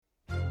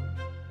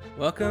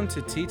Welcome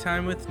to Tea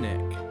Time with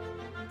Nick.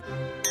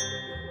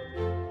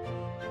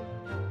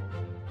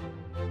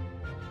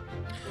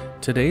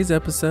 Today's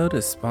episode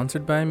is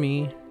sponsored by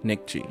me,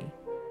 Nick G.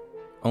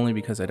 Only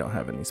because I don't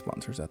have any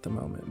sponsors at the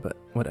moment, but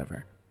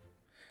whatever.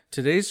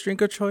 Today's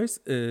drink of choice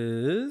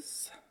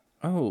is...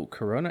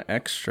 Corona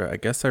Extra. I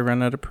guess I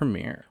ran out of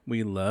Premier.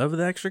 We love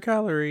the extra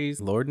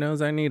calories. Lord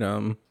knows I need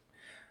them.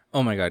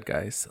 Oh my god,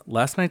 guys.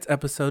 Last night's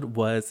episode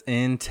was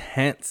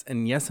intense.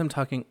 And yes, I'm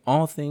talking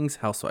all things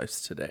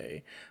Housewives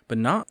today. But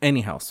not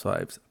any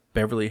Housewives.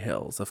 Beverly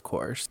Hills, of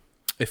course.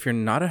 If you're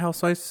not a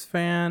Housewives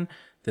fan,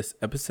 this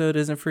episode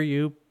isn't for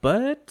you.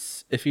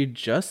 But if you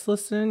just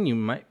listen, you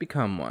might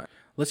become one.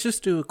 Let's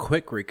just do a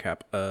quick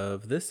recap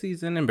of this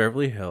season in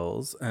Beverly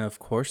Hills. And of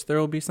course, there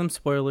will be some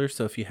spoilers.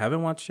 So if you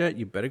haven't watched yet,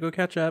 you better go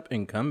catch up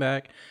and come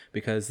back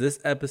because this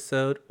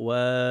episode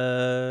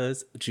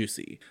was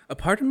juicy. A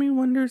part of me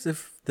wonders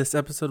if this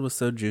episode was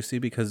so juicy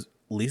because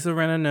Lisa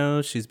Rinna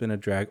knows she's been a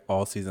drag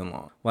all season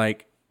long.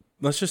 Like,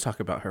 let's just talk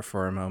about her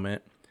for a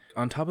moment.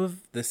 On top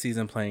of this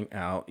season playing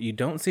out, you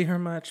don't see her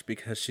much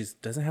because she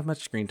doesn't have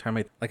much screen time.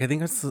 I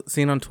think I've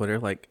seen on Twitter,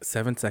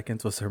 7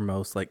 seconds was her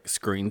most,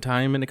 screen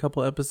time in a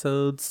couple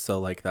episodes.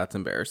 So, that's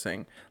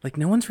embarrassing.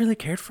 No one's really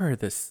cared for her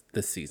this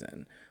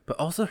season. But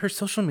also her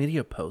social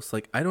media posts.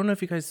 I don't know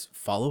if you guys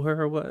follow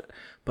her or what,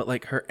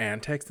 but, her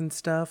antics and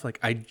stuff,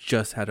 I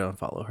just had to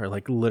unfollow her.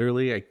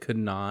 Literally, I could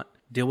not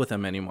deal with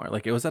them anymore.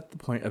 It was at the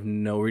point of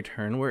no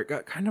return where it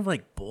got kind of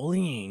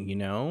bullying, you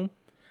know?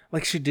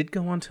 She did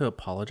go on to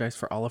apologize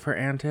for all of her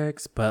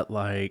antics, but,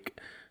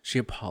 she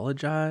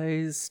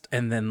apologized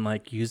and then,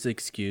 used the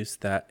excuse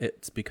that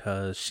it's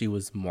because she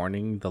was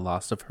mourning the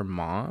loss of her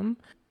mom.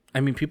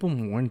 I mean, people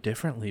mourn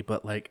differently,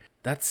 but,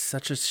 that's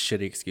such a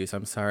shitty excuse.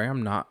 I'm sorry,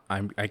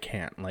 I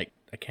can't.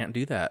 I can't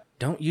do that.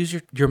 Don't use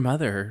your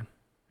mother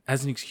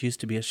as an excuse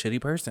to be a shitty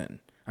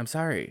person. I'm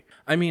sorry.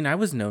 I mean, I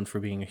was known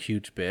for being a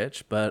huge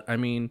bitch, but,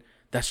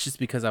 that's just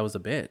because I was a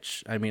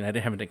bitch. I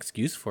didn't have an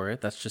excuse for it.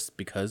 That's just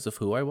because of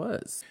who I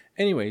was.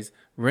 Anyways,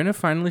 Rinna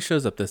finally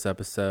shows up this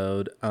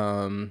episode.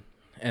 And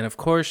of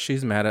course,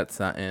 she's mad at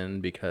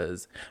Sutton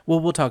because,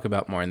 we'll talk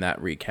about more in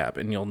that recap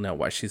and you'll know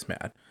why she's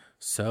mad.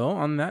 So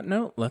on that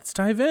note, let's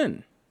dive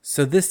in.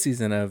 So this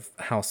season of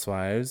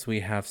Housewives,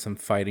 we have some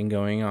fighting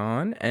going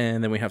on,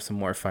 and then we have some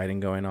more fighting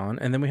going on,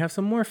 and then we have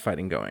some more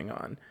fighting going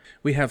on.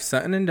 We have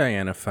Sutton and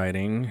Diana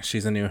fighting.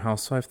 She's a new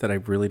housewife that I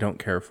really don't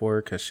care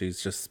for because she's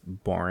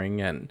just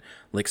boring and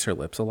licks her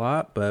lips a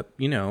lot. But,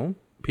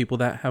 people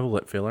that have a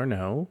lip filler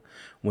know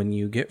when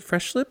you get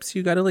fresh lips,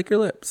 you got to lick your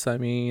lips.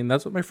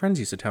 That's what my friends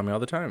used to tell me all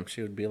the time.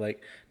 She would be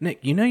like, Nick,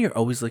 you're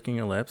always licking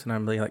your lips. And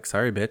I'm like,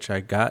 sorry, bitch, I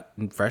got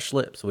fresh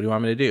lips. What do you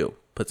want me to do?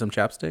 Put some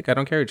chapstick? I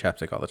don't carry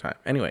chapstick all the time.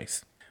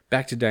 Anyways,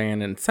 back to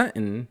Diana and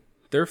Sutton.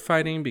 They're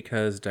fighting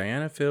because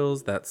Diana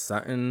feels that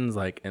Sutton's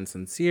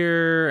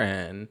insincere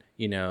and,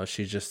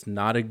 she's just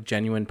not a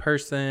genuine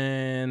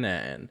person.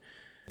 And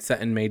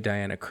Sutton made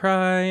Diana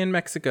cry in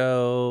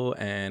Mexico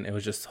and it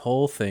was just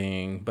whole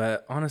thing.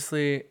 But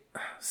honestly,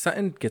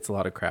 Sutton gets a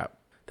lot of crap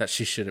that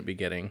she shouldn't be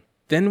getting.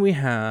 Then we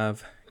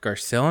have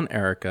Garcelle and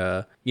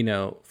Erica.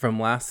 From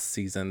last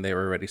season, they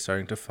were already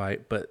starting to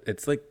fight, but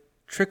it's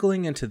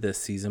trickling into this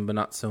season, but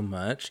not so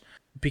much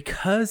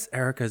because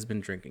Erica has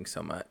been drinking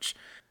so much.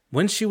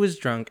 When she was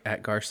drunk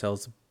at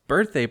Garcelle's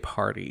birthday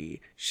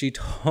party, she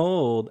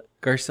told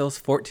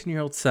Garcelle's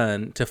 14-year-old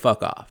son to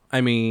fuck off.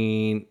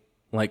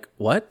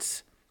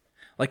 What?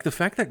 The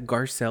fact that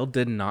Garcelle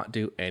did not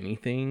do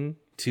anything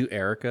to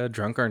Erica,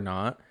 drunk or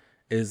not,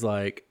 is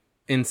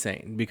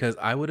insane because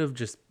I would have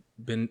just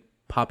been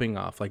popping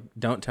off.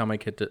 Don't tell my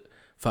kid to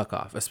fuck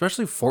off,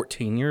 especially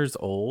 14 years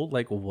old.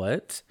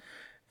 What?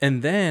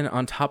 And then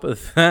on top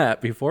of that,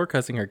 before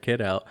cussing her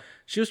kid out,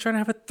 she was trying to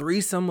have a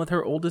threesome with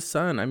her oldest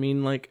son.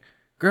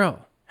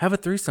 Girl, have a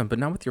threesome, but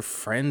not with your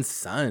friend's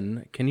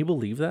son. Can you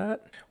believe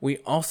that? We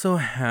also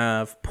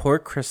have poor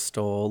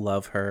Crystal,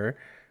 love her,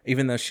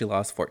 even though she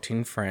lost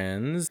 14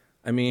 friends.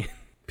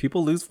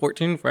 People lose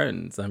 14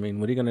 friends. What are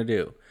you going to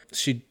do?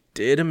 She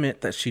did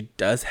admit that she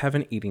does have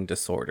an eating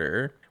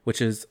disorder,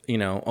 which is,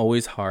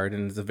 always hard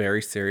and is a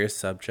very serious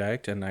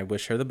subject. And I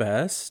wish her the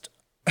best.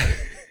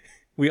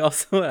 We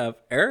also have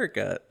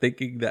Erica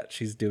thinking that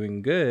she's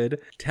doing good,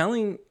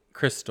 telling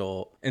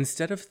Crystal,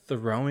 instead of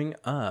throwing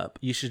up,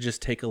 you should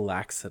just take a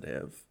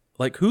laxative.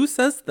 Who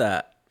says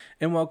that?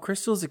 And while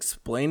Crystal's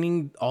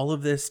explaining all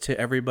of this to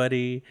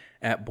everybody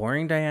at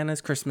Boring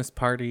Diana's Christmas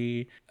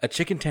party, a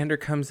chicken tender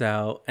comes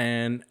out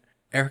and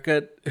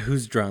Erica,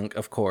 who's drunk,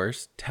 of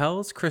course,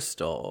 tells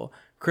Crystal,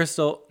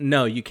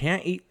 no, you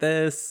can't eat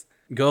this.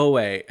 Go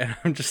away. And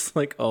I'm just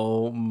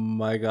oh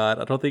my God.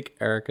 I don't think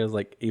Erica's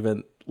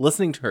even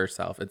listening to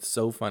herself. It's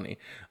so funny.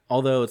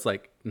 Although it's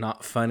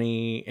not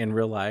funny in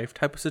real life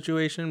type of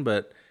situation,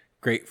 but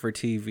great for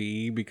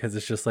TV because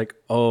it's just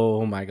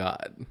oh my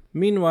God.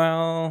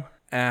 Meanwhile,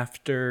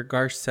 after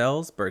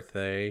Garcelle's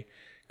birthday,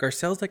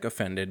 Garcelle's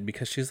offended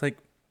because she's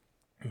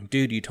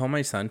dude, you told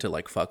my son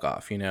to fuck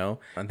off, And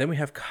then we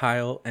have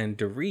Kyle and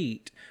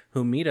Dorit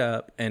who meet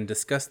up and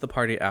discuss the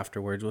party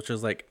afterwards, which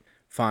is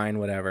fine,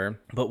 whatever.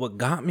 But what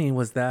got me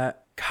was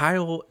that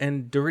Kyle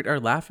and Dorit are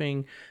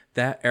laughing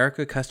that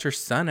Erica cussed her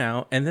son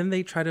out, and then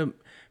they try to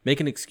make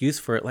an excuse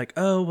for it, like,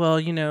 oh,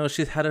 well,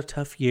 she's had a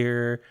tough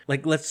year.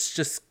 Like, let's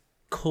just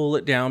cool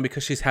it down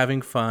because she's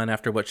having fun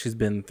after what she's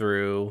been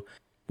through,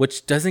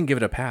 which doesn't give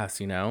it a pass,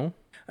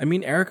 I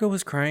mean, Erica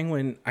was crying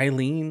when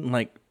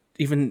Eileen,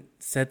 even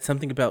said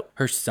something about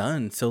her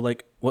son. So,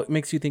 what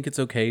makes you think it's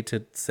okay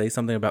to say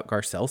something about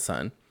Garcelle's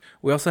son?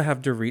 We also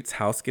have Dorit's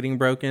house getting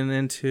broken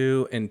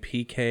into, and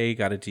PK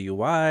got a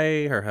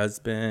DUI, her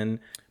husband,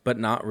 but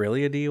not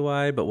really a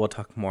DUI, but we'll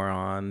talk more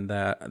on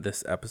that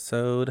this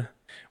episode.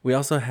 We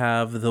also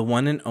have the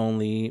one and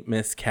only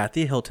Miss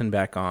Kathy Hilton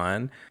back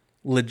on.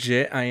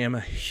 Legit, I am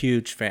a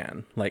huge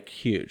fan,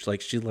 huge.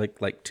 She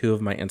liked 2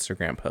 of my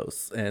Instagram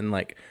posts and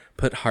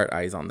put heart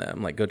eyes on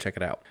them. Go check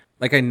it out.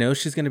 I know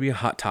she's going to be a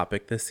hot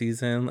topic this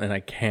season and I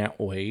can't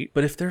wait.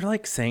 But if they're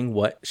saying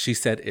what she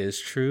said is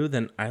true,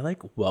 then I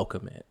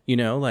welcome it.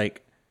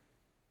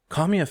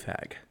 Call me a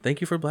fag.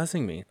 Thank you for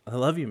blessing me. I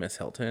love you, Miss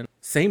Hilton.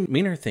 Say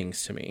meaner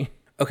things to me.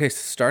 Okay,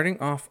 so starting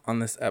off on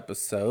this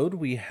episode,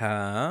 we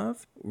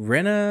have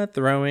Rinna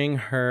throwing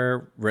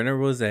her Rinna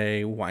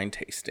Rosé wine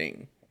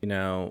tasting.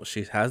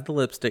 She has the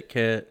lipstick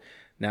kit.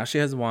 Now she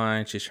has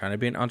wine. She's trying to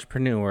be an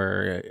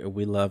entrepreneur.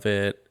 We love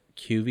it.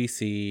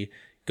 QVC.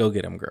 Go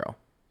get him, girl.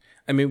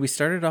 I mean, we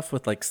started off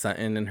with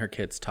Sutton and her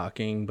kids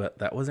talking, but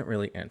that wasn't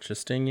really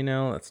interesting,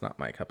 That's not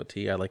my cup of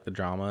tea. I like the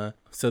drama.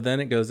 So then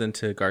it goes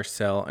into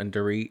Garcelle and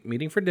Dorit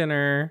meeting for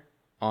dinner.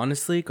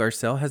 Honestly,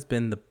 Garcelle has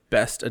been the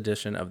best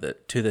addition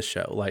to the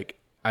show.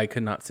 I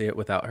could not see it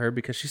without her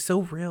because she's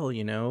so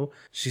real,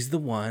 She's the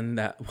one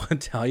that will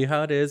tell you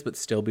how it is, but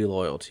still be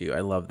loyal to you. I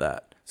love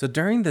that. So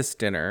during this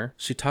dinner,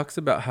 she talks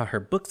about how her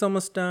book's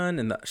almost done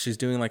and that she's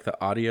doing the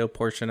audio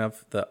portion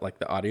of the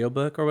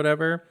audiobook or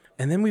whatever.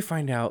 And then we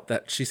find out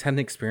that she's had an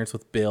experience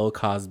with Bill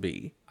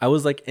Cosby. I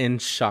was in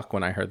shock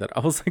when I heard that.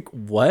 I was like,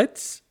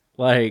 what?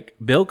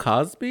 Bill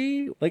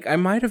Cosby? I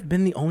might have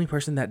been the only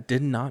person that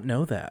did not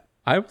know that.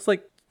 I was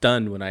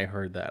stunned when I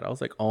heard that. I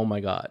was like, oh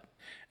my God.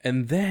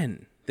 And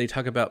then they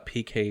talk about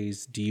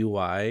PK's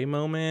DUI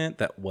moment.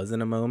 That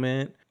wasn't a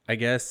moment. I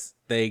guess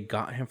they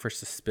got him for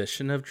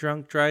suspicion of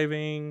drunk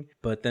driving.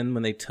 But then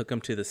when they took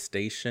him to the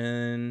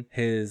station,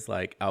 his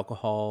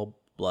alcohol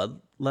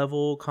blood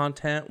level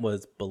content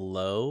was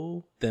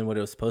below than what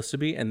it was supposed to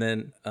be. And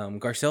then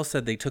Garcelle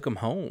said they took him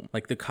home.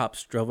 The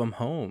cops drove him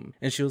home.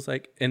 And she was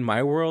like, in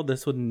my world,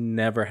 this would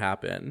never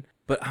happen.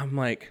 But I'm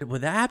like, would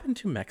that happen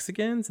to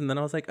Mexicans? And then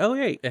I was like, oh,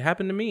 hey, it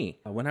happened to me.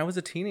 When I was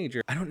a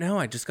teenager, I don't know.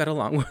 I just got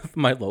along with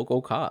my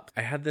local cops.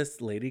 I had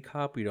this lady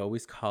cop. We'd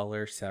always call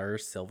her Sarah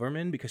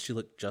Silverman because she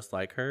looked just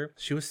like her.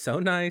 She was so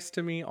nice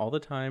to me all the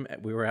time.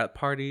 We were at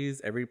parties.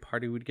 Every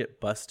party would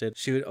get busted.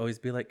 She would always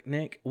be like,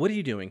 Nick, what are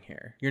you doing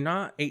here? You're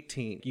not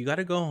 18. You got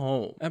to go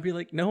home. I'd be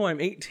like, no,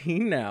 I'm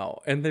 18 now.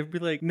 And they'd be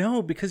like,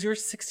 no, because you were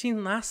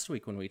 16 last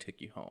week when we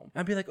took you home.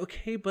 I'd be like,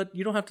 okay, but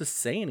you don't have to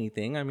say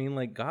anything. I mean,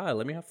 God,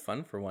 let me have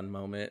fun for one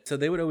moment. So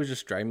they would always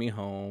just drive me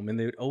home and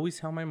they would always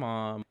tell my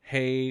mom,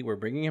 hey, we're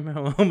bringing him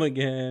home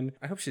again.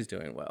 I hope she's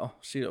doing well.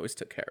 She always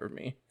took care of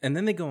me. And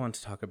then they go on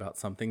to talk about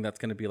something that's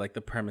going to be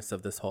the premise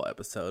of this whole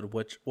episode,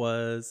 which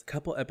was a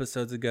couple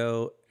episodes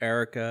ago,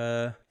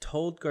 Erica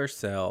told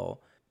Garcelle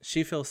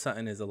she feels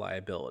Sutton is a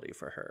liability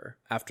for her.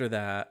 After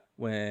that,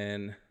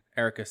 when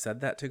Erica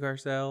said that to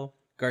Garcelle,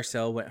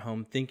 Garcelle went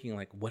home thinking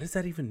what does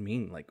that even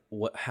mean?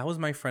 How is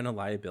my friend a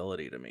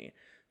liability to me?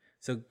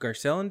 So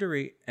Garcelle and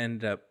Dorit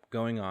ended up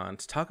going on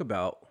to talk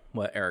about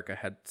what Erica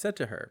had said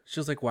to her. She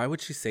was like, why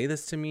would she say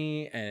this to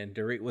me? And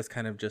Dorit was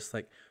kind of just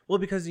well,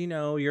 because,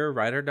 you're a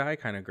ride or die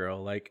kind of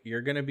girl.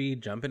 You're going to be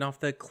jumping off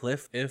the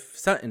cliff if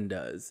Sutton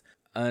does.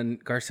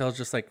 And Garcelle's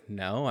just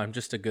no, I'm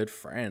just a good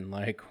friend.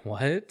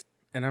 What?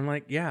 And I'm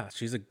like, yeah,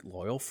 she's a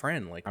loyal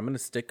friend. I'm going to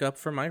stick up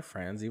for my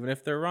friends, even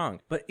if they're wrong.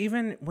 But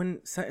even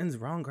when Sutton's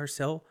wrong,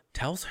 Garcelle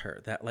tells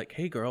her that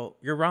hey, girl,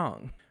 you're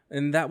wrong.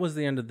 And that was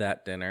the end of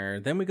that dinner.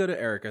 Then we go to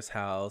Erica's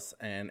house,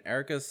 and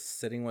Erica's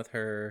sitting with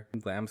her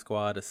Glam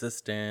Squad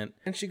assistant.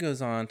 And she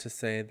goes on to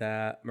say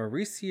that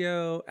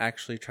Mauricio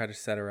actually tried to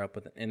set her up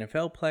with an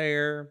NFL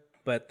player,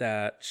 but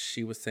that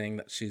she was saying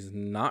that she's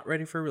not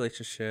ready for a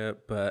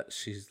relationship, but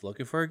she's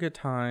looking for a good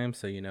time.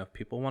 So, if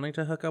people wanting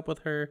to hook up with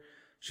her,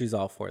 she's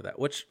all for that,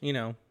 which,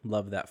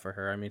 love that for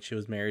her. I mean, she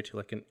was married to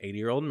an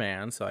 80-year-old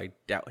man, so I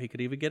doubt he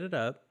could even get it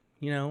up.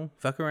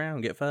 Fuck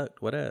around, get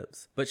fucked,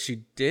 whatevs. But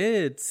she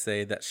did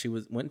say that she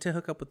went to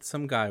hook up with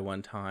some guy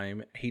one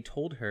time. He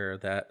told her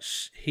that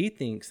he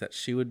thinks that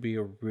she would be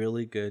a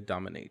really good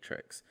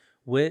dominatrix,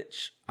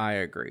 which I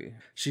agree.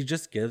 She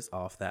just gives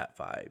off that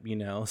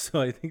vibe,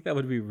 So I think that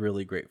would be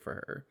really great for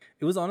her.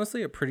 It was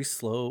honestly a pretty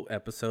slow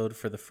episode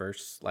for the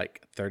first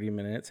 30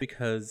 minutes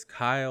because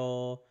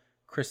Kyle,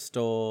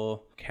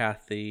 Crystal,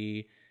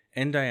 Kathy,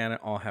 and Diana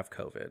all have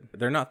COVID.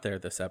 They're not there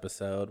this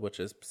episode, which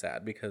is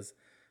sad because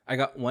I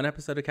got one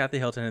episode of Kathy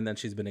Hilton and then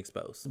she's been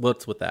exposed.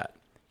 What's with that?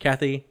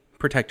 Kathy,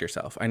 protect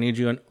yourself. I need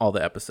you in all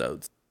the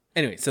episodes.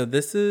 Anyway, so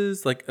this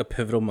is like a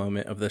pivotal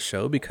moment of the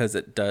show because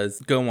it does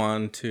go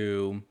on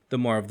to the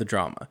more of the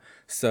drama.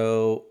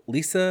 So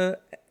Lisa,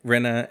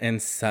 Rinna,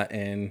 and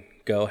Sutton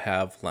go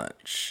have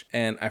lunch.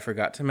 And I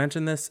forgot to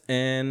mention this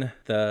in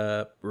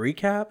the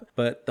recap,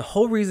 but the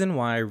whole reason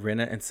why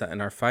Rinna and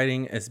Sutton are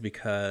fighting is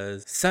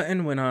because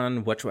Sutton went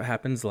on Watch What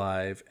Happens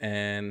Live,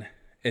 and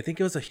I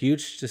think it was a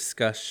huge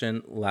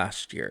discussion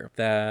last year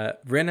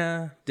that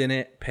Rinna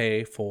didn't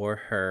pay for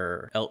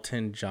her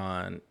Elton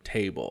John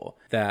table,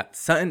 that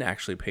Sutton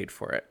actually paid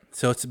for it.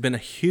 So it's been a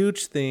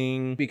huge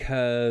thing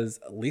because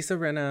Lisa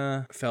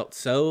Rinna felt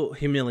so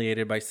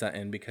humiliated by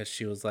Sutton because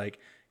she was like,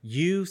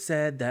 you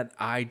said that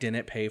I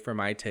didn't pay for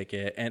my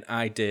ticket and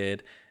I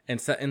did.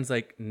 And Sutton's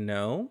like,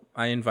 no,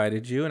 I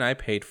invited you and I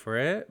paid for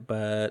it,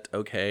 but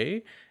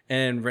okay.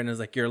 And Rinna's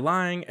like, you're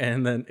lying.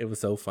 And then it was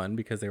so fun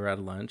because they were at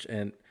lunch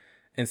and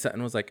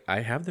Sutton was like,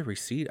 I have the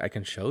receipt. I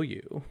can show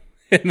you.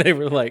 And they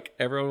were like,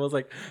 everyone was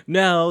like,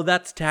 no,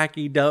 that's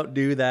tacky. Don't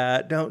do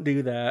that. Don't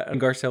do that.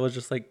 And Garcelle was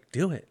just like,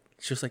 do it.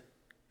 She was like,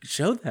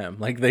 show them.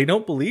 Like, they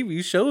don't believe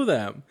you. Show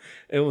them.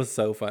 It was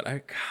so fun.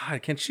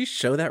 God, can she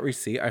show that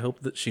receipt? I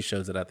hope that she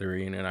shows it at the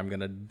reunion. I'm going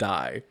to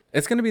die.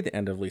 It's going to be the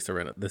end of Lisa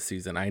Rinna this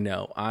season. I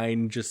know. I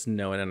just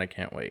know it and I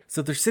can't wait.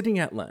 So they're sitting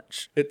at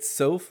lunch. It's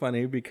so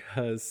funny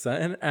because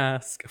Sutton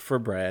asks for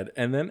bread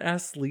and then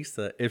asks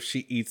Lisa if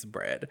she eats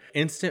bread.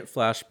 Instant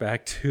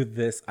flashback to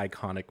this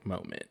iconic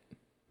moment.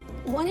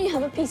 Why don't you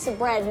have a piece of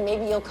bread and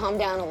maybe you'll calm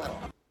down a little?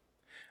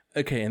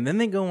 Okay, and then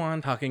they go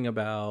on talking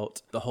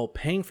about the whole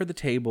paying for the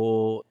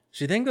table.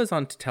 She then goes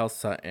on to tell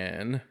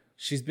Sutton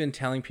she's been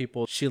telling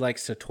people she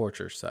likes to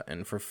torture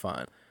Sutton for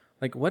fun.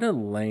 Like, what a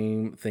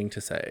lame thing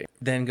to say.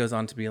 Then goes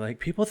on to be like,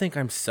 people think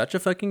I'm such a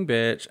fucking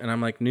bitch. And I'm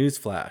like,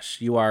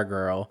 newsflash, you are,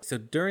 girl. So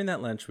during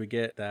that lunch, we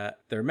get that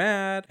they're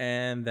mad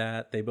and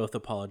that they both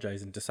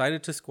apologize and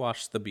decided to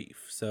squash the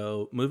beef.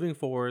 So moving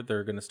forward,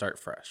 they're going to start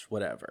fresh,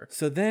 whatever.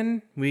 So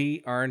then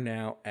we are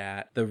now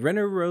at the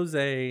Rinna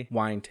Rosé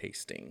wine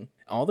tasting.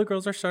 All the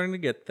girls are starting to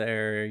get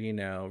there. You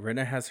know,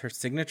 Rinna has her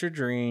signature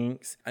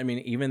drinks. I mean,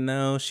 even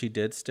though she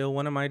did steal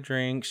one of my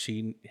drinks,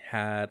 she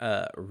had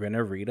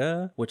Rinna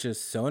Rita, which is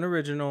so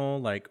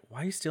original. Like,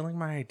 why are you stealing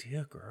my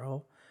idea,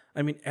 girl?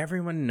 I mean,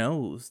 everyone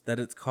knows that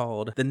it's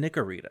called the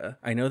Nicorita.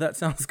 I know that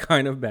sounds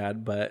kind of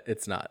bad, but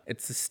it's not.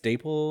 It's a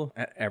staple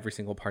at every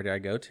single party I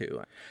go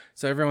to.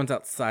 So everyone's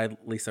outside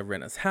Lisa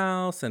Rinna's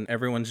house and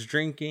everyone's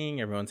drinking.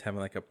 Everyone's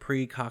having like a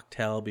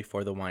pre-cocktail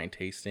before the wine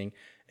tasting,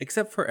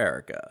 except for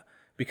Erica.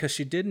 Because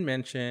she did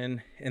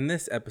mention in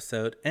this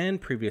episode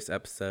and previous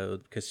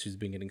episodes, because she's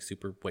been getting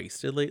super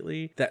wasted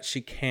lately, that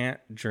she can't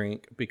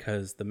drink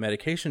because the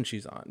medication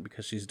she's on,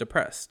 because she's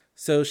depressed.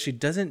 So she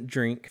doesn't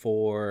drink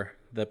for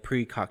the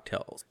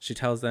pre-cocktails. She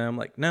tells them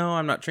like, no,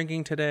 I'm not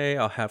drinking today.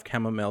 I'll have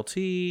chamomile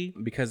tea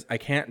because I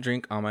can't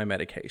drink on my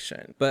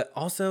medication. But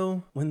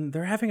also when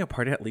they're having a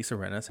party at Lisa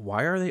Rinna's,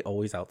 why are they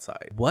always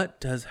outside? What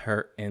does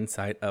her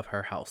inside of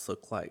her house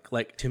look like?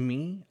 Like, to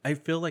me, I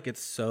feel like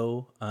it's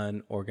so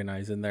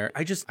unorganized in there.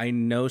 I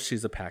know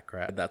she's a pack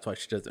rat. That's why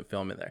she doesn't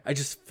film in there. I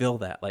just feel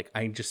that. Like,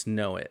 I just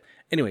know it.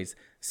 Anyways,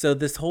 so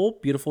this whole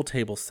beautiful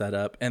table set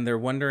up and they're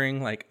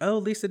wondering like, oh,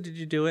 Lisa, did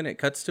you do it? And it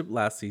cuts to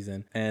last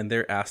season and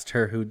they're asked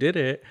her who did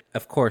it.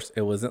 Of course,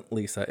 it wasn't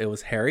Lisa. It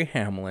was Harry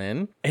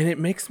Hamlin. And it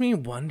makes me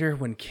wonder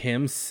when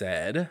Kim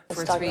said,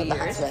 For 3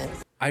 years.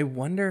 I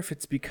wonder if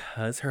it's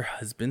because her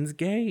husband's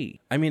gay.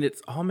 I mean,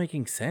 it's all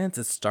making sense.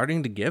 It's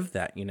starting to give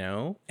that, you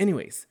know?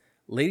 Anyways,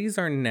 ladies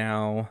are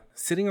now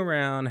sitting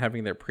around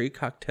having their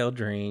pre-cocktail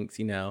drinks,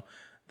 you know.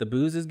 The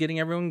booze is getting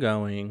everyone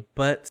going,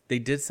 but they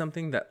did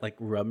something that like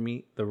rubbed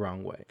me the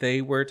wrong way.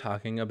 They were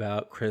talking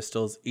about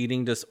Crystal's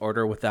eating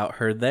disorder without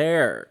her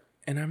there.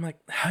 And I'm like,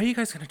 how are you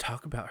guys going to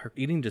talk about her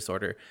eating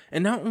disorder?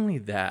 And not only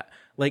that,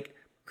 like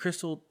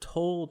Crystal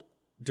told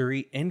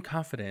Dorit in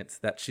confidence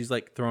that she's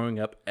like throwing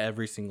up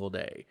every single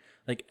day.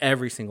 Like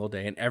every single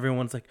day. And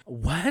everyone's like,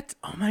 what?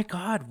 Oh my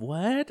God,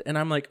 what? And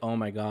I'm like, oh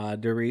my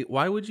God, Dorit,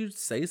 why would you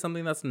say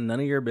something that's none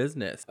of your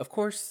business? Of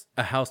course,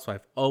 a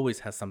housewife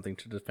always has something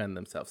to defend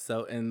themselves.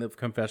 So in the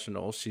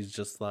confessional, she's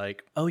just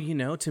like, oh, you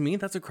know, to me,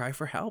 that's a cry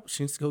for help.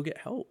 She needs to go get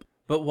help.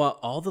 But while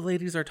all the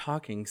ladies are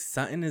talking,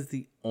 Sutton is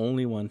the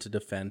only one to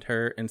defend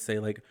her and say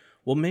like,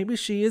 well, maybe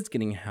she is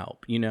getting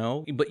help, you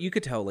know? But you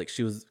could tell like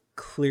she was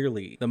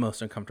clearly the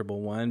most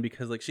uncomfortable one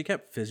because like she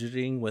kept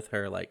fidgeting with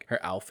her like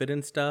her outfit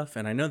and stuff,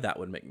 and I know that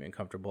would make me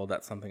uncomfortable.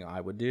 That's something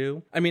I would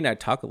do. I mean, I'd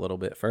talk a little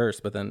bit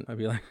first, but then I'd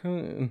be like,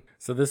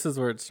 So this is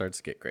where it starts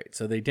to get great.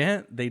 So they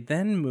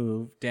then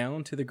move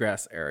down to the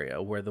grass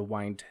area where the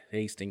wine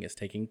tasting is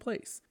taking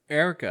place.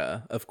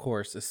 Erica, of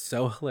course, is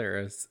so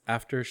hilarious.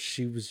 After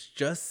she was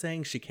just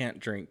saying she can't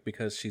drink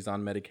because she's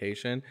on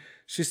medication,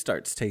 she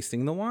starts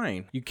tasting the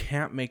wine. You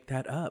can't make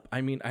that up.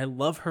 I mean, I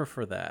love her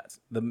for that.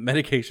 The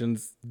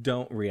medications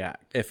don't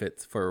react if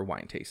it's for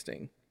wine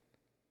tasting.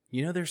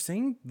 You know, they're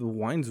saying the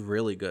wine's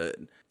really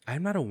good.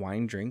 I'm not a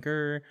wine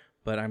drinker,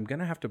 but I'm going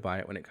to have to buy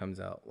it when it comes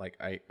out. Like,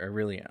 I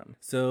really am.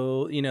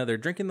 So, you know, they're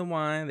drinking the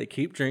wine. They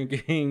keep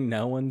drinking.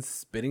 No one's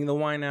spitting the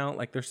wine out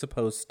like they're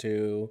supposed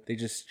to. They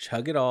just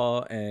chug it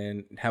all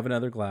and have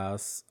another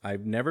glass.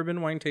 I've never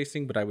been wine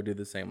tasting, but I would do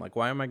the same. Like,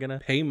 why am I going to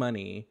pay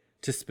money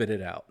to spit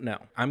it out? No,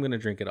 I'm going to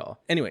drink it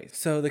all. Anyway,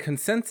 so the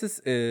consensus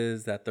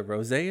is that the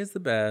rosé is the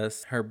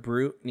best. Her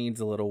brut needs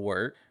a little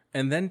work.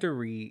 And then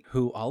Dorit,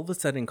 who all of a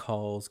sudden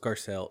calls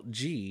Garcelle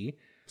G,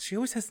 she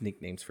always has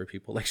nicknames for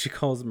people. Like she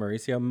calls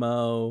Mauricio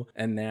Mo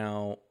and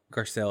now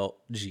Garcelle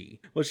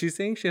G. Well, she's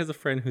saying she has a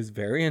friend who's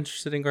very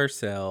interested in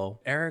Garcelle.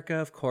 Erica,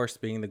 of course,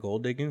 being the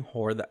gold digging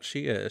whore that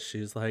she is,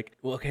 she's like,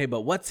 well, okay,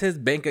 but what's his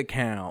bank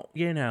account?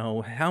 You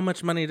know, how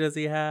much money does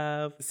he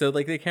have? So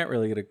like they can't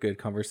really get a good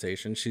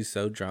conversation. She's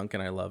so drunk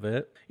and I love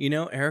it. You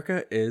know,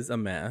 Erica is a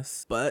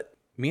mess, but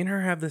me and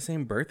her have the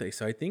same birthday,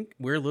 so I think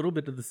we're a little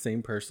bit of the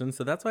same person.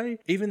 So that's why,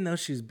 even though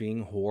she's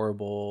being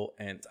horrible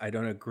and I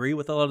don't agree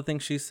with a lot of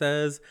things she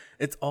says,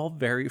 it's all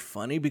very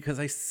funny because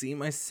I see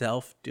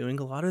myself doing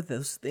a lot of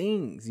those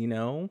things, you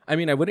know? I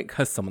mean, I wouldn't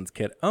cuss someone's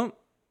kid. Oh,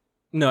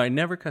 no, I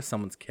never cuss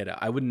someone's kid out.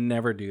 I would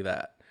never do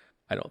that,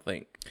 I don't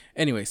think.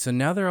 Anyway, so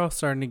now they're all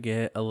starting to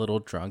get a little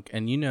drunk.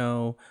 And you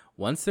know,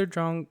 once they're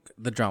drunk,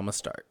 the drama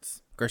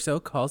starts.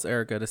 Garcelle calls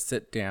Erica to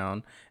sit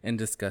down and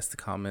discuss the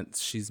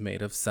comments she's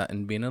made of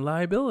Sutton being a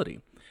liability.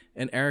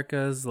 And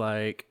Erica's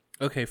like,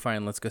 okay,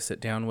 fine, let's go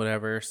sit down,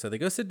 whatever. So they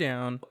go sit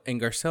down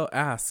and Garcelle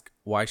asks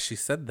why she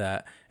said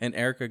that. And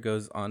Erica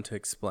goes on to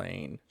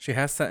explain she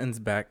has Sutton's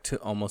back to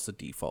almost a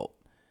default.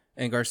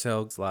 And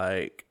Garcelle's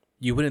like,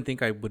 you wouldn't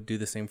think I would do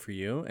the same for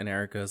you? And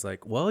Erica's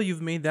like, well, you've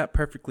made that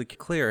perfectly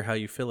clear how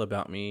you feel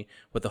about me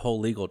with the whole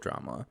legal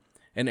drama.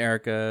 And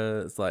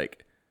Erica's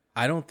like,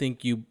 I don't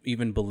think you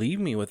even believe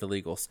me with the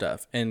legal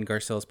stuff. And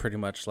Garcelle's pretty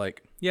much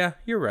like, yeah,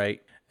 you're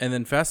right. And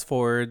then fast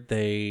forward,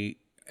 they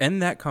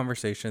end that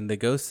conversation. They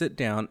go sit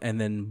down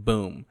and then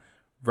boom,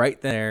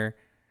 right there,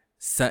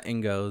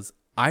 Sutton goes,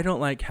 I don't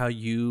like how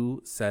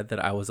you said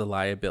that I was a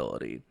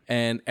liability.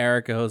 And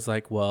Erica was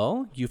like,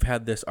 well, you've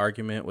had this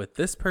argument with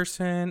this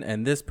person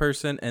and this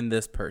person and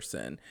this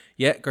person.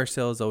 Yet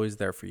Garcelle is always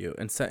there for you.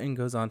 And Sutton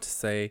goes on to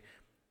say,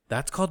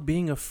 that's called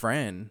being a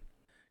friend.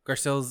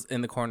 Garcelle's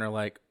in the corner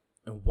like,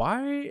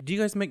 why do you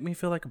guys make me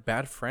feel like a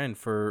bad friend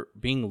for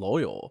being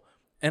loyal?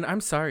 And I'm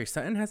sorry,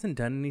 Sutton hasn't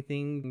done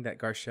anything that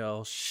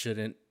Garcelle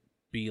shouldn't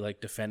be like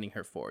defending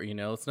her for, you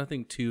know? It's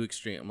nothing too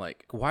extreme.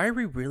 Like, why are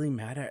we really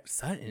mad at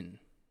Sutton?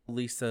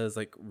 Lisa is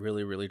like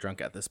really, really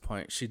drunk at this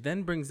point. She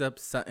then brings up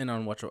Sutton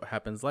on Watch What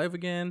Happens Live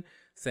again,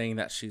 saying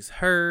that she's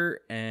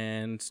hurt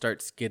and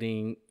starts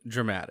getting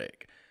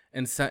dramatic.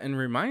 And Sutton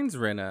reminds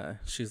Rinna,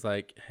 she's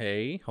like,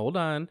 hey, hold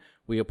on.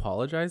 We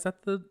apologize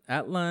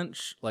at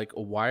lunch. Like,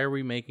 why are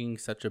we making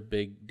such a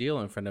big deal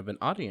in front of an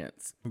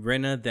audience?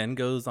 Rinna then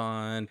goes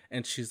on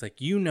and she's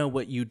like, you know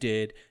what you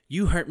did.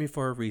 You hurt me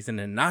for a reason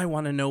and I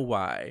want to know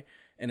why.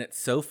 And it's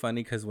so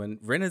funny because when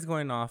Rinna's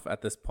going off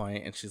at this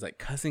point and she's like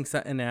cussing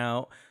Sutton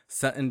out,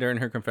 Sutton during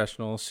her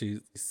confessional, she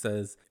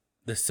says,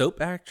 the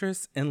soap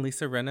actress in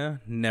Lisa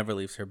Rinna never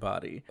leaves her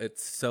body.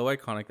 It's so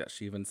iconic that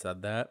she even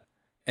said that.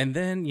 And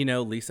then, you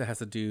know, Lisa has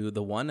to do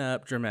the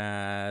one-up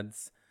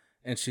dramads.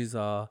 And she's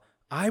all,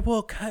 I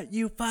will cut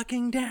you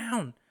fucking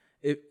down.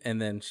 And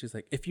then she's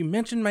like, if you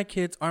mention my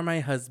kids or my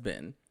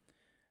husband.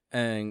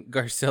 And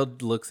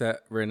Garcelle looks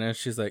at Rinna.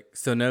 She's like,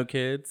 so no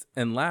kids?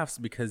 And laughs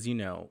because, you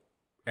know,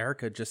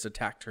 Erica just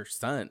attacked her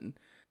son.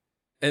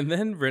 And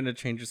then Rinna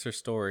changes her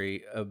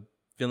story of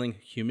feeling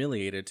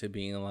humiliated to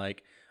being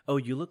like, oh,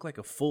 you look like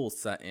a fool,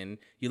 Sutton.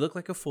 You look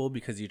like a fool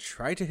because you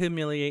tried to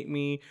humiliate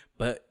me,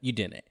 but you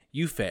didn't.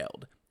 You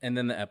failed. And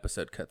then the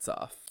episode cuts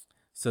off.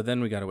 So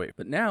then we gotta wait.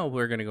 But now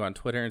we're gonna go on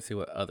Twitter and see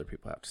what other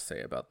people have to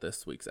say about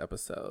this week's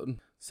episode.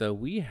 So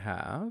we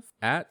have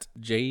at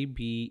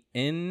JBNEIML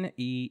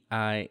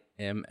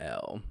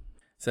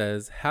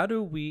says, how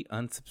do we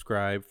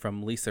unsubscribe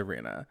from Lisa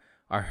Rinna?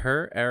 Are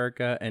her,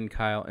 Erica, and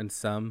Kyle in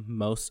some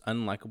most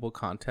unlikable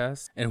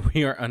contests and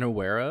we are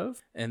unaware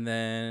of? And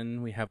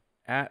then we have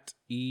at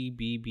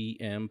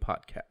EBBM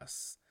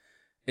Podcasts.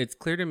 It's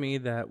clear to me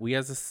that we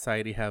as a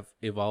society have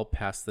evolved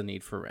past the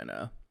need for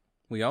Rinna.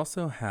 We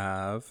also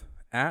have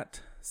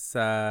at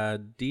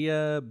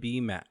Sadia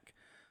B. Mac.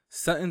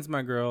 Sutton's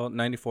my girl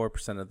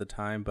 94% of the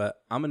time, but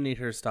I'm gonna need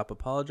her to stop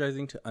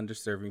apologizing to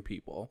undeserving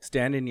people.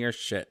 Stand in your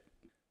shit.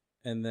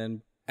 And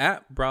then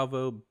at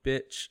Bravo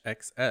Bitch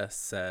XS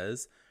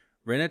says,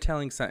 Rinna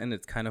telling Sutton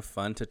it's kind of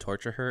fun to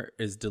torture her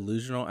is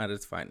delusional at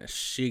its finest.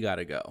 She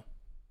gotta go.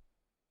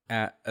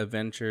 At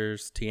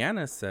Adventures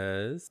Tiana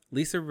says,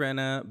 Lisa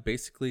Rinna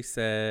basically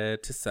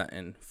said to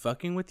Sutton,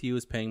 fucking with you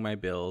is paying my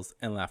bills,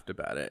 and laughed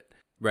about it.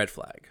 Red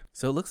flag.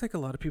 So it looks like a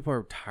lot of people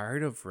are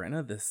tired of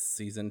Rinna this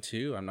season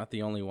too. I'm not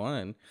the only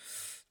one.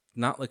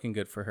 Not looking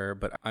good for her,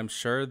 but I'm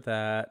sure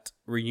that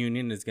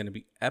reunion is going to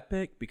be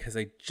epic because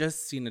I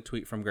just seen a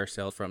tweet from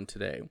Garcelle from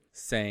today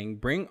saying,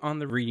 bring on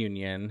the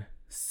reunion,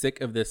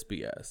 sick of this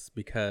BS,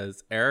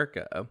 because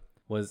Erica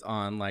was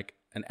on like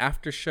an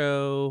after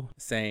show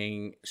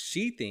saying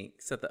she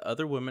thinks that the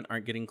other women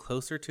aren't getting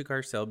closer to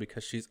Garcelle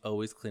because she's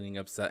always cleaning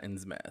up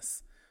Sutton's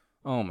mess.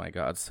 Oh my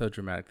God, so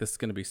dramatic. This is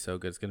going to be so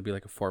good. It's going to be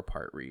like a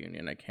 4-part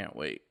reunion. I can't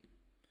wait.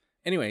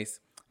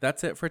 Anyways,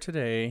 that's it for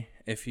today.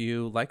 If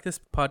you like this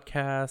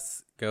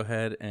podcast, go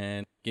ahead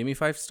and give me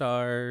 5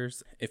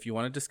 stars. If you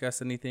want to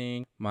discuss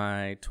anything,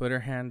 my Twitter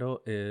handle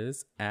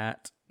is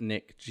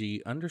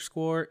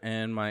 @NickG_,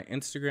 and my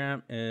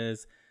Instagram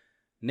is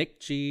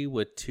NickG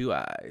with 2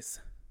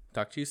 eyes.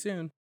 Talk to you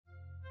soon.